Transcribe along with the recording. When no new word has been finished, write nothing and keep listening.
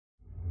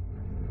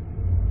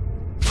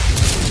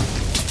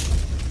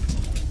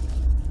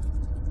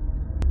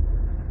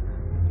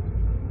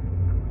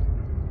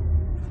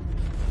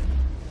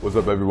What's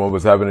up, everyone?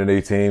 What's happening,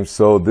 A-Team?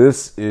 So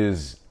this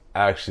is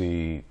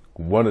actually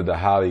one of the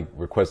highly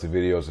requested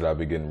videos that I've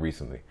been getting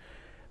recently.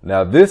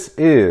 Now, this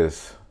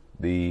is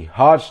the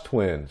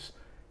Hodgetwins,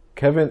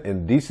 Kevin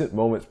Indecent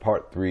Moments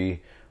Part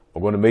 3.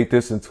 I'm going to make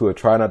this into a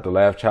try not to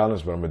laugh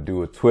challenge, but I'm going to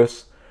do a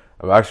twist.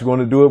 I'm actually going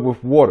to do it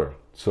with water.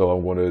 So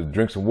I'm going to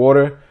drink some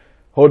water,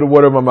 hold the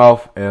water in my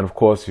mouth, and of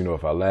course, you know,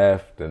 if I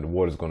laugh, then the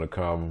water's going to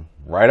come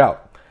right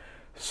out.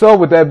 So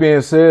with that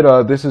being said,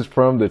 this is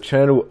from the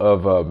channel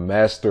of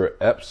Master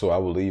Ep, so I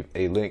will leave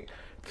a link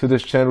to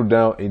this channel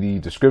down in the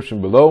description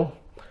below.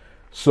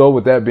 So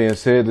with that being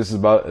said, this is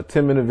about a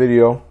 10-minute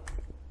video,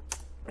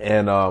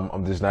 and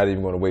I'm just not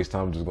even going to waste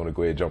time. I'm just going to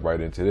go ahead and jump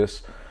right into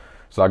this.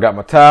 So I got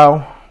my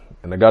towel,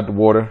 and I got the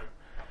water.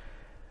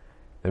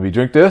 Let me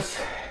drink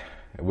this,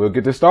 and we'll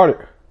get this started.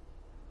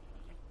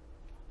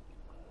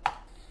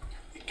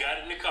 You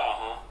got in the car,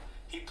 huh?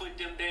 He put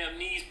them damn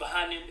knees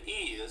behind them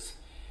ears,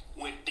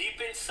 went deep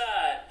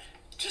inside,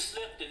 just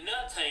left the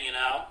nuts hanging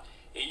out,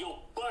 and your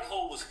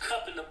butthole was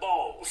cupping the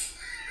balls.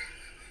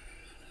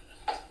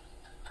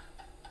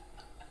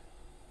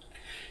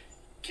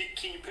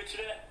 Can you picture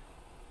that?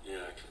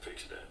 Yeah, I can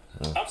picture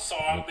that. I'm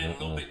sorry, I've been a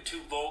little bit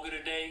too vulgar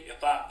today.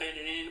 If I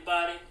offended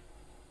anybody,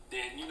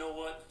 then you know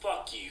what?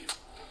 Fuck you.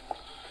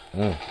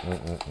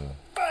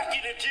 Back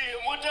in the gym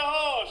with the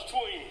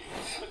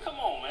Hodgetwins. Come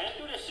on, man.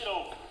 Do that shit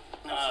over.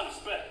 Some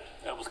respect.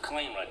 That was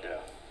clean right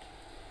there.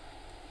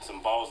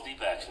 Some balls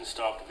deep action to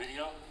start the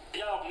video.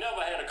 Y'all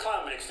never had a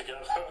climax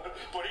together.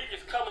 But he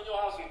just come in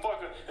your house and fuck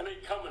her, and they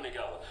coming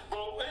together.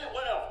 Bro,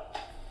 whatever.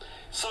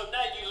 So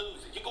now you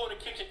lose it. You go in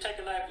the kitchen, take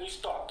a knife, and you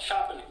start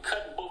chopping and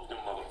cutting both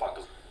them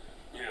motherfuckers.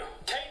 Yeah.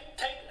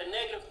 Take a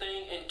negative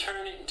thing and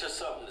turn it into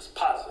something that's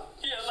positive.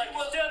 Yeah, like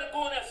instead of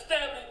going there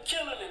stabbing and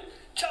killing and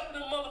chopping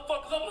them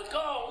motherfuckers up, like,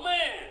 oh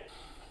man.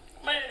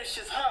 Man, this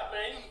shit's hot,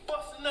 man. You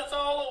busting nuts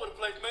all over the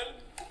place, man.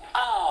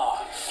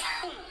 Ah.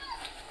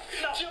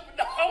 No,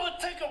 I would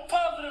take a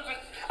positive and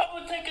I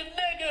would take a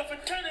negative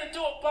and turn it into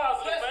a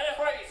positive, man. That's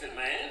crazy,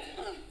 man.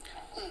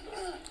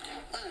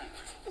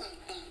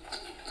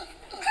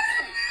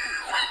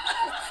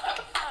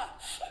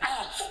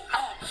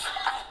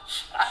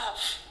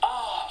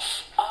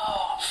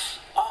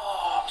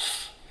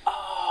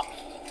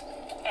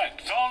 Hey,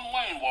 John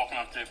Wayne walking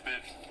up that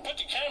bitch. Put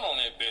the camera on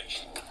that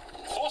bitch.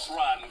 Horse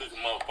riding this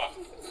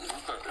motherfucker.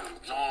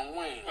 John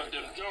Wayne.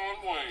 John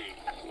Wayne.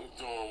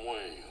 John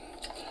Wayne.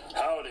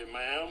 Howdy,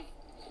 ma'am.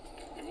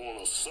 You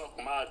wanna suck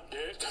my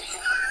dick?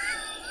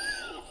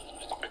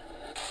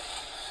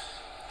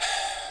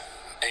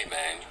 Hey,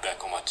 man, you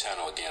back on my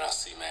channel again, I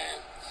see, man.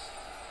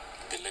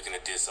 Been looking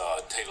at this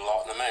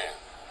Taylor man.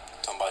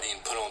 Talking about he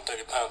didn't put on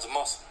 30 pounds of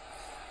muscle.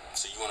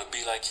 So you wanna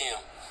be like him?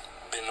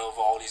 Bending over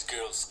all these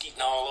girls,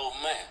 skeeting all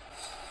over, man.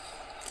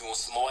 You want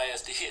some more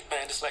ass to hit,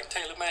 man, just like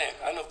Taylor, man.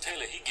 I know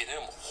Taylor, he get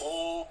him a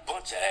whole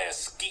bunch of ass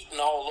skeeting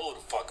all over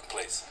the fucking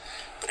place.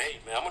 But hey,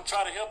 man, I'm gonna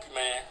try to help you,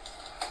 man.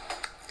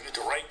 Get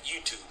the right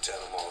YouTube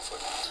channel,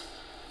 motherfucker.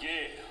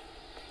 Yeah.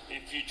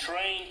 If you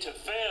train to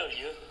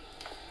failure,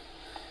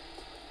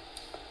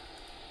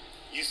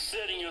 you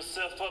setting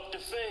yourself up to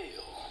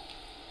fail.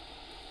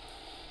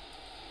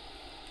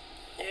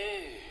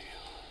 Yeah.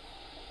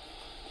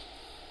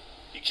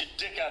 You should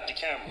dick out the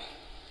camera.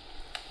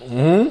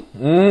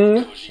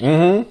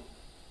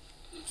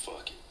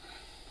 Fuck it.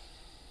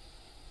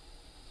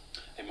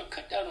 Hey, man,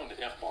 cut down on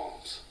the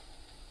F-bombs.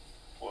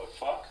 What,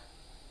 fuck?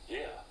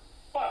 Yeah.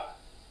 Why?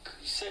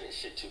 You say that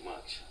shit too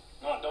much.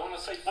 No, I don't want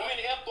to say fuck. I mean,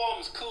 the F-bomb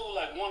is cool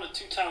like 1 or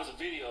 2 times a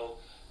video,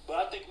 but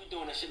I think we're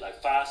doing that shit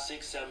like 5,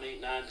 6, 7,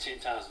 8, 9, 10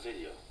 times a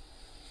video.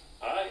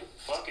 Alright,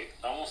 fuck it.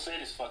 I won't say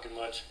this fucking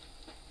much.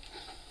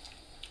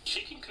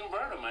 She can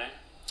convert her, man.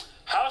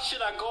 How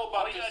should I go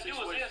about this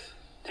situation? All you gotta do is this.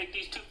 Take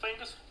these 2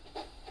 fingers.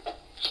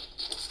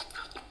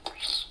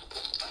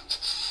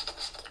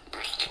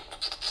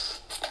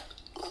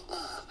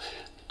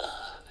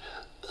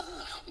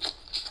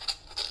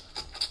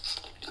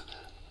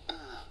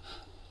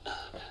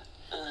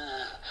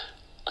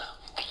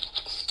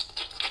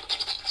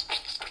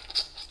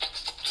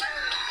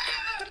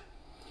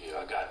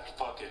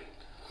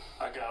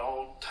 I got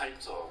all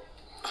types of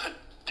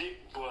dick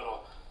butter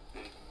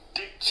and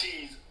dick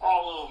cheese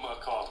all over my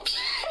carpet.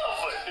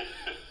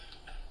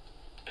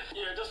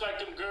 Yeah, just like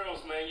them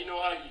girls, man. You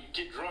know how you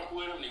get drunk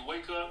with them and they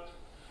wake up?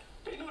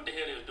 They knew what the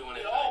hell they was doing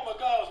that night. Oh my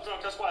God, I was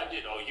drunk. That's why I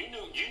did. Oh, you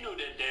knew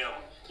that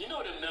damn. You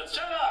know them nuts.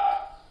 Shut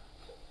up.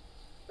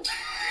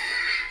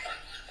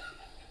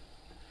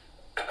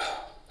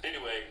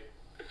 Anyway,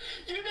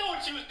 you know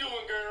what you was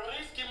doing, girl.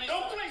 Please give me.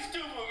 Don't play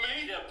stupid with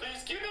me. Yeah,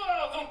 please. You know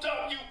I was on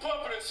top of you,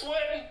 pumping and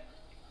sweating.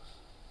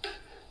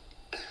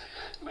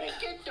 Man,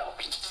 get the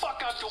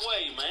fuck out the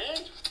way,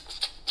 man.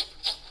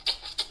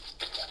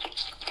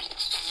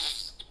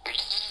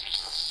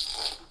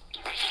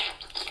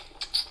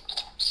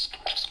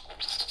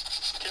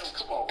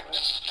 Come on,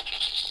 man.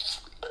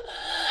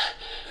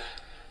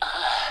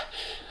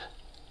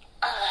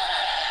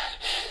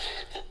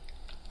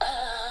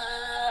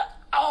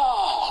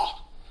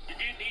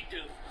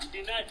 You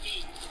did not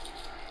eat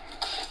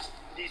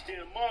these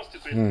damn monster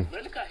bitches.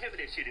 Man, look how heavy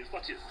that shit is.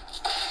 Watch this.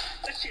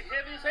 That shit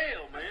heavy as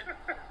hell, man.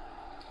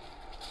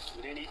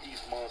 We didn't eat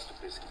these monster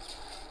biscuits.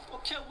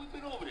 Okay, we've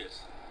been over this.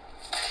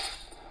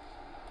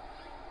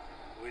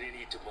 We didn't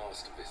eat the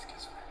monster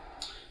biscuits.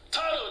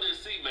 Title of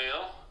this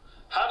email,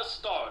 How to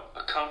Start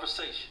a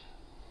Conversation.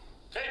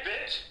 Hey,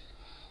 bitch.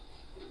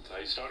 That's how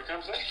you start a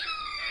conversation.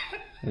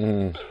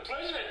 Better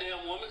pleasure that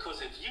damn woman,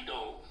 because if you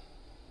don't,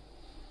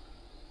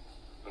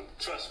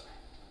 trust me,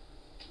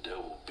 there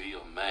will be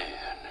a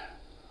man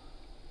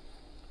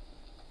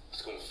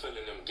that's going to fill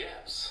in them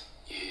gaps.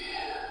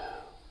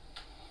 Yeah.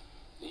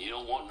 You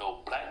don't want no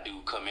black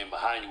dude come in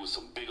behind you with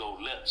some big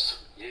old lips.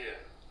 Yeah.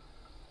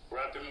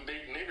 Wrap them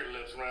big nigger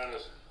lips around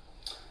us.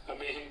 I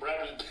mean,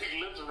 wrap his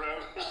big lips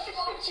around us.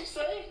 What'd you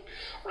say?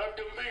 Wrap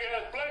them big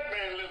ass black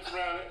man lips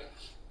around it.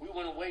 We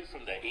went away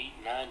from the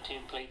 8, 9,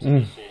 10 plates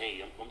and said,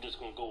 hey, I'm just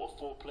going to go with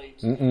 4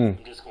 plates.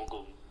 I'm just going to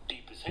go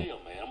deep as hell,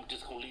 man. I'm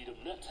just going to leave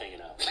them nuts hanging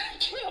out.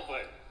 Yeah,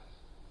 but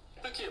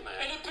look here, man.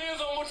 It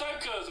depends on what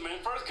type of cousin, man.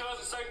 First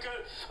cousin, second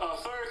cousin,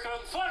 third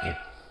cousin. Fuck it.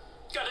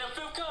 Goddamn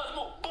fifth cousin. I'm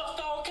going to bust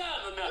all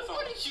kinds of nuts.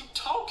 What are you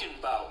talking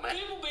about, man?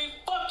 People be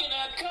fucking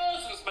at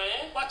cousins,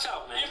 man. Watch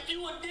out, man. If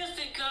you a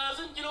distant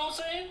cousin, you know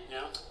what I'm saying?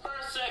 Yeah.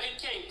 First, second,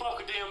 can't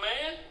fuck with them,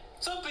 man.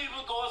 Some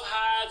people go as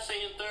high as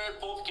saying third,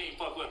 fourth, can't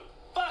fuck with them.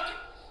 Fuck it.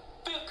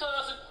 Fifth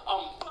cousin,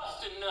 I'm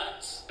busting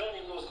nuts. Don't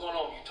even know what's going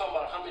on. You talking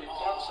about how many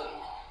pumps and...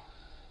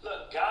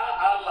 Look, guy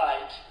I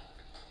like.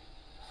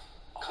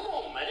 Come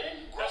on,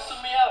 man.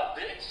 Grossing me out,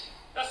 bitch.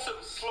 That's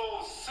some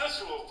slow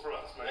sensual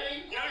thrust, man.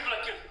 You know, you're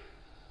like, get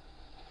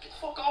the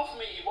fuck off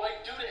me. Why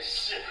you do that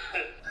shit?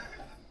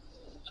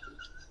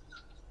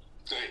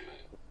 Hey,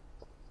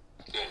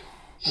 man.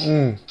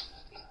 Hey.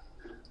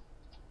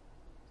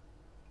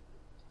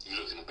 You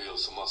looking to build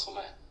some muscle,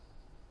 man?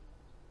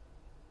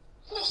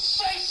 Well,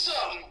 say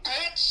something,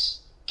 bitch.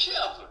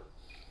 Kevin.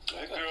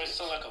 That girl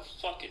sound like a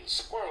fucking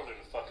squirrel in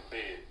the fucking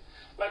bed.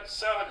 Like the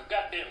sound like a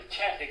goddamn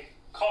cat that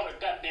caught a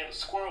goddamn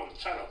squirrel and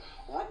trying to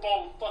rip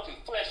all the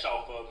fucking flesh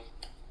off of him.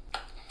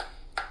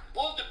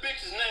 What was the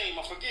bitch's name?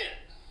 I forget.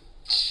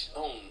 I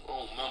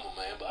don't remember,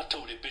 man, but I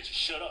told that bitch to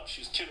shut up. She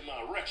was killing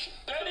my erection.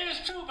 That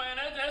is true, man.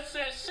 That's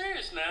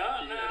serious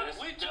now. Yeah,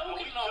 we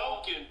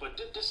joking, but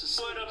this is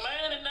serious. But a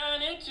man at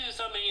 9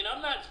 inches, I mean,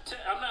 I'm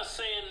not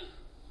saying,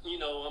 you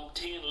know, I'm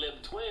 10,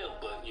 11,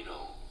 12, but, you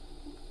know,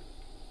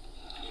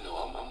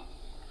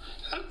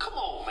 I'm come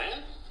on,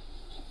 man.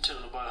 Tell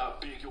nobody how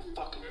big your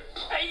fucking...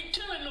 I ain't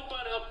telling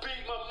nobody how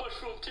big my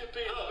mushroom tip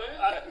is,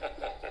 man.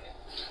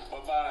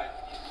 Bye-bye.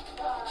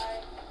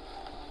 Bye.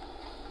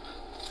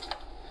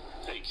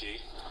 Hey,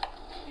 Key.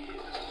 Yeah.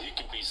 You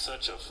can be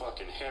such a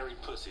fucking hairy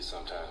pussy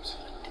sometimes.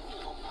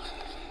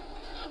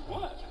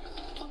 What?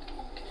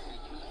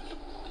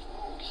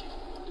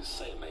 Just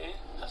say, man.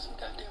 Have some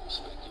goddamn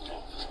respect in your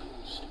office.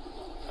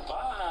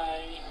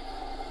 Bye.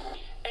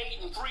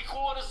 8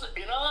 3/4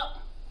 and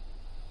up.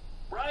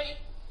 Right?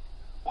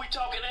 We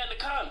talking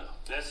anaconda.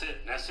 That's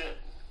it.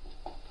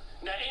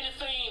 Now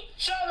anything...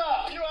 Shut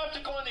up! You don't have to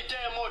go into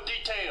damn more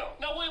detail.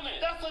 No, wait a minute.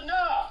 That's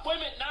enough. Wait a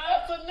minute. Now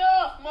that's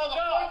enough,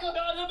 motherfucker.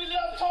 No, let me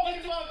talking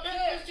about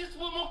this. It's just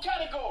one more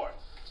category.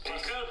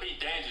 It could be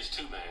dangerous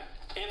too, man.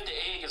 If the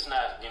egg is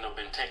not,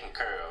 been taken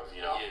care of,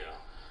 Yeah.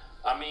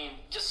 I mean,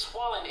 just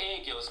swallowing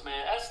egg yolks,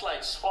 man, that's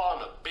like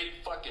swallowing a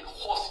big fucking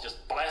horse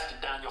just blasted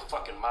down your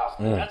fucking mouth,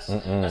 man.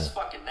 That's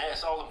fucking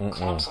nasty. All them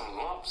clumps and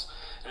lumps.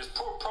 There's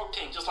poor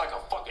protein, just like a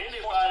fucking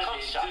anybody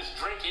that just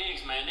drink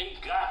eggs, man. They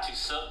got to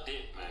suck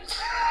dick, man.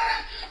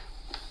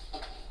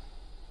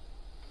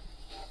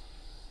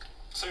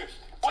 Seriously.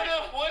 What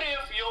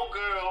if your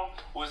girl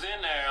was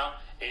in there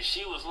and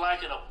she was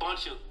liking a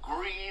bunch of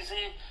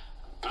greasy,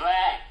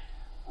 black,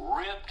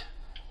 ripped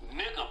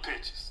nigga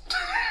pictures?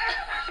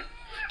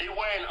 They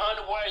wearing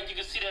underwear and you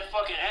can see that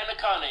fucking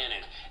anaconda in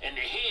it, and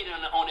the head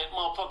on that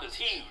motherfucker's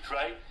huge,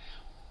 right?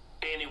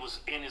 And it was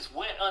in his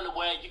wet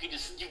underwear. You could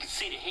see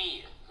the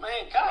head.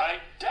 Man, God,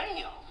 right?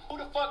 Damn. Who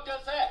the fuck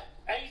does that?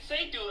 I ain't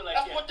say do it like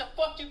that. That's what the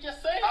fuck you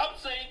just said. I'm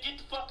saying get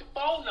the fucking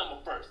phone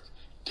number first,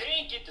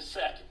 then get the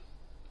second.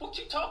 What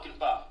you talking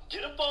about?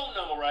 Get a phone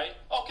number, right?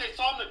 Okay,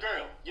 so I'm the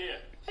girl.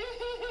 Yeah.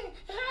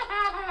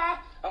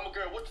 I'm a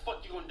girl. What the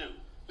fuck you gonna do?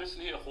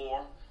 Listen here,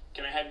 whore.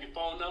 Can I have your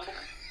phone number?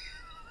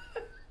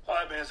 All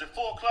right, man. Is it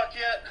 4 o'clock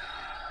yet?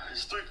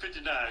 It's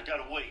 3:59.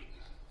 Gotta wait.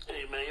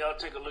 Hey, man, y'all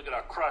take a look at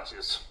our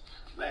crotches.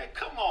 Man,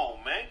 come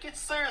on, man. Get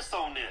serious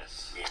on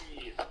this.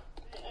 Yeah.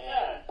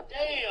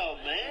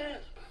 Damn, man.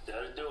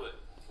 That'll do it.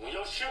 When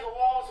your sugar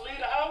walls leave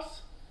the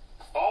house,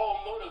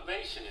 all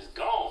motivation is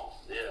gone.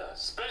 Yeah.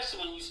 Especially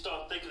when you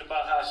start thinking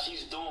about how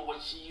she's doing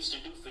what she used to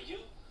do for you.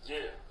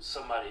 Yeah.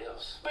 Somebody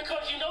else.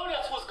 Because you know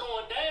that's what's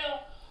going down.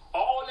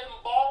 All them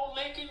ball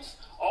lickings,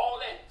 all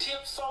that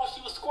tip sauce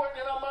she was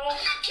squirting in her mouth.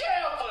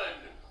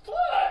 Kevin!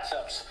 What?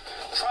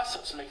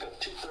 Triceps make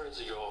up 2/3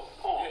 of your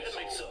arm. Yeah, it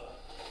makes up.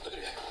 Look at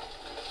that.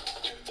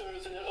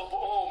 2/3 of that upper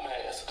arm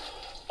mass.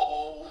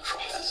 Oh,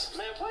 triceps.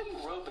 Man, why you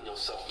rubbing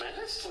yourself, man?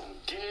 That's some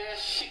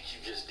gas shit you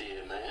just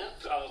did, man.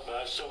 I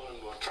was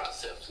showing them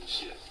triceps and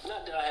shit.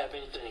 Not that I have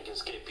anything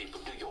against gay people.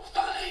 Do your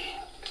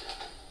thing.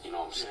 You know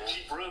what I'm saying?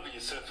 Keep rubbing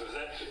yourself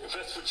if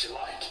that's what you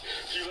like.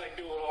 If you like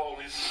doing all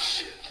this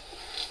shit.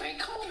 Man,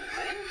 come on,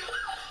 man.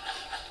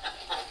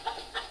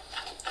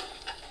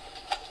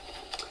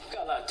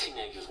 Got a lot of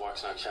teenagers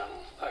watching our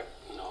channel. Like,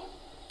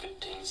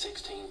 15,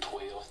 16,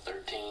 12,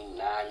 13,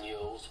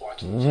 9-year-olds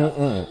watching the channel.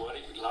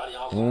 A lot of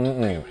y'all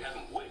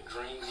having wet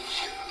dreams and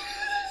shit.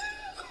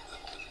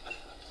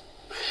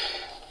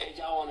 And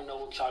y'all want to know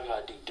what y'all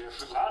got to do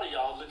different. A lot of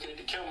y'all looking at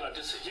the camera like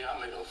this and yeah, I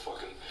made a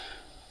fucking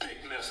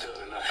big mess the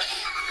other night.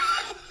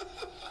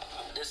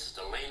 This is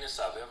the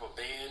leanest I've ever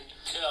been.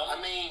 Yeah, I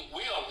mean,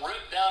 we are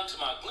ripped down to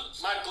my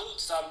glutes. My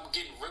glutes, I'm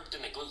getting ripped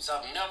in the glutes.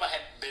 I've never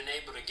been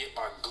able to get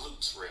my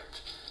glutes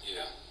ripped.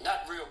 Yeah.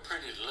 Not real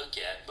pretty to look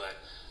at, but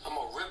I'm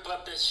going to rip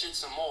up that shit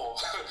some more.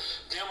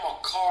 Then I'm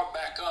going to carve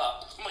back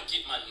up. I'm going to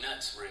get my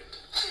nuts ripped.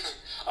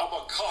 I'm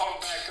going to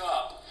carve back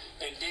up.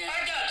 And then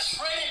I got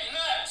shredded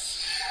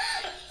nuts.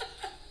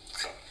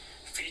 So,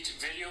 featured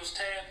videos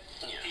tab.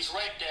 Yeah. He's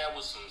right there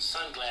with some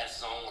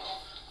sunglasses on,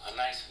 a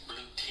nice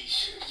blue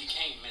t-shirt. You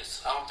can't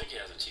miss it. I don't think he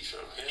has a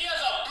t-shirt on. He has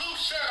a blue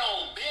shirt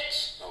on,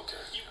 bitch. Okay.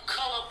 You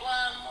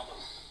colorblind mother.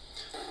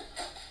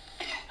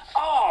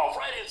 Oh,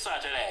 right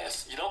inside that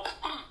ass,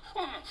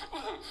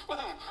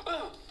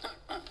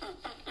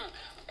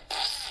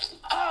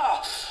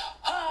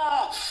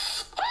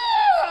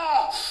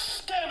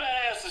 Damn, that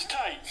ass is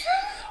tight.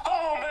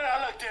 Oh, man,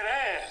 I like that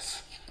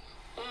ass.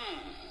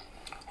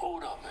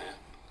 Hold up, man.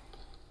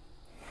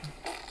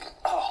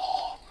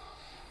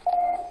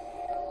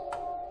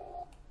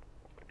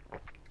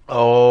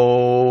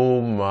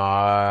 Oh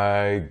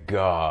my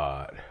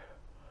God.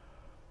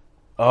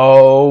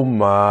 Oh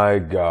my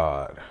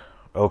God.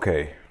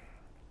 Okay.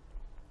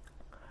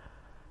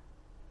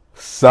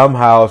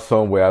 Somehow,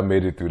 somewhere, I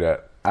made it through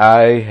that.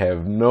 I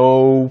have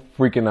no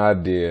freaking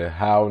idea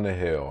how in the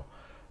hell.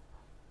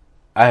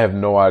 I have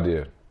no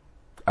idea.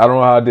 I don't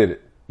know how I did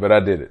it, but I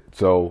did it.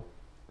 So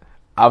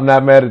I'm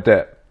not mad at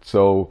that.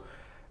 So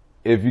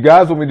if you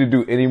guys want me to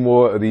do any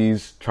more of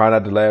these try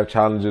not to laugh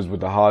challenges with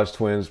the Hodge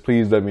twins,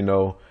 please let me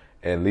know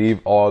and leave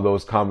all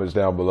those comments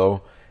down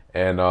below.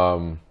 And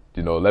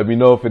let me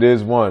know if it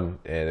is one.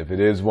 And if it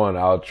is one,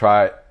 I'll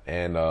try it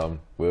and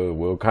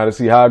we'll kind of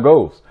see how it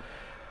goes.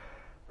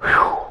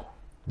 Whew.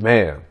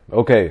 Man,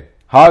 okay.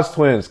 Hodge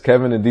twins,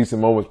 Kevin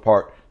Indecent Moments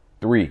Part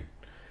 3.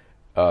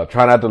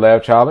 Try not to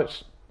laugh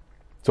challenge.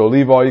 So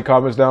leave all your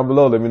comments down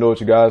below. Let me know what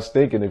you guys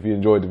think, and if you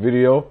enjoyed the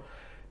video,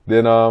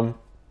 then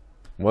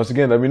once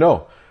again, let me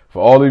know.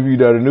 For all of you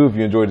that are new, if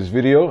you enjoyed this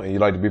video and you'd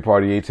like to be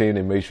part of the 18,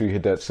 then make sure you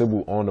hit that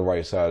symbol on the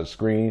right side of the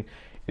screen.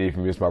 And if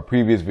you missed my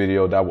previous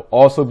video, that will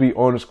also be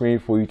on the screen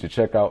for you to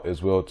check out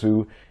as well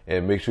too.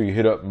 And make sure you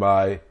hit up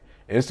my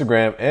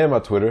Instagram and my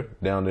Twitter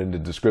down in the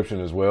description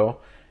as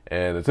well.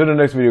 And until the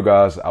next video,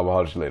 guys, I will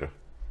holler at you later.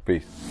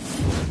 Peace.